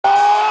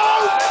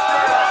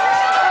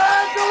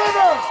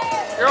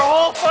Your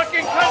whole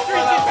fucking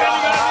country's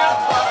depending on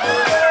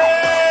you.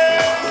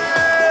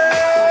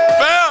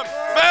 Bam!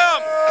 Bam!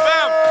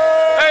 Bam!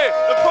 Hey,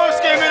 the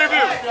post-game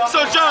interview.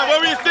 So, John, what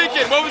were you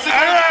thinking? What was it?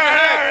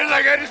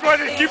 I just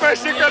wanted to keep my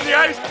stick on the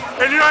ice,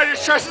 and I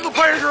just trusted the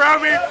players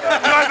around me.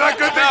 I thought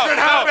good things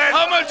would happen.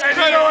 How much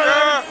credit?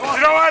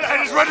 You know what? I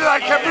just wanted I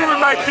kept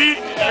moving my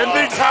feet, and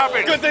things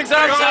happened. Good things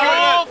happen.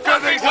 Good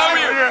things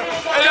happen.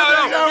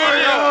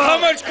 How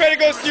much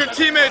credit goes to your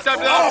teammates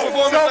after that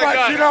performance so like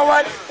much. that? You know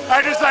what?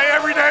 I just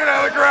every day when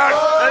I look around,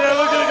 and I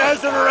look at the guys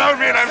that are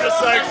around me, and I'm just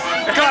like,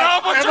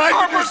 God, if I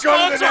can just go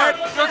to the net,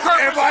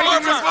 if I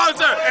can just go to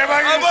the net,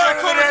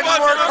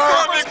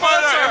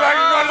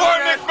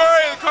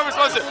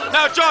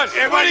 Now, John,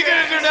 what are you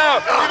going to do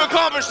now? You've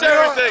accomplished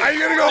everything.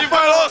 You've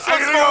got all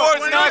sorts of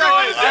awards and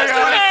accolades.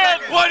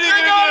 What are you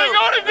going to do?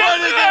 What are you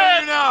going to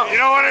do now? You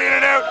know what I'm going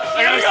to do?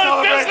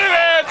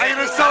 I'm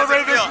going to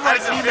celebrate this with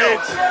my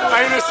teammates.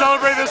 I'm going to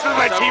celebrate this with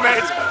my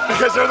teammates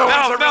because they're the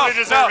ones that really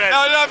deserve it.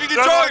 Now, if you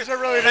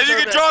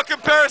can draw a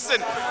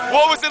comparison,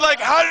 what was it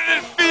like? How did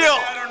it feel?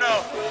 I don't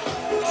know.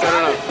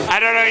 I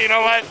don't know. You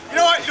know what?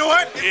 You know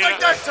what? It's like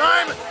that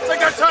time. It's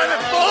like that time that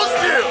bulls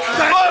you.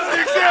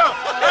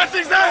 That's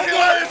exactly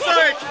what it's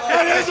like.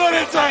 That is what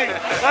it's like.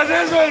 That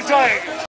is what it's like.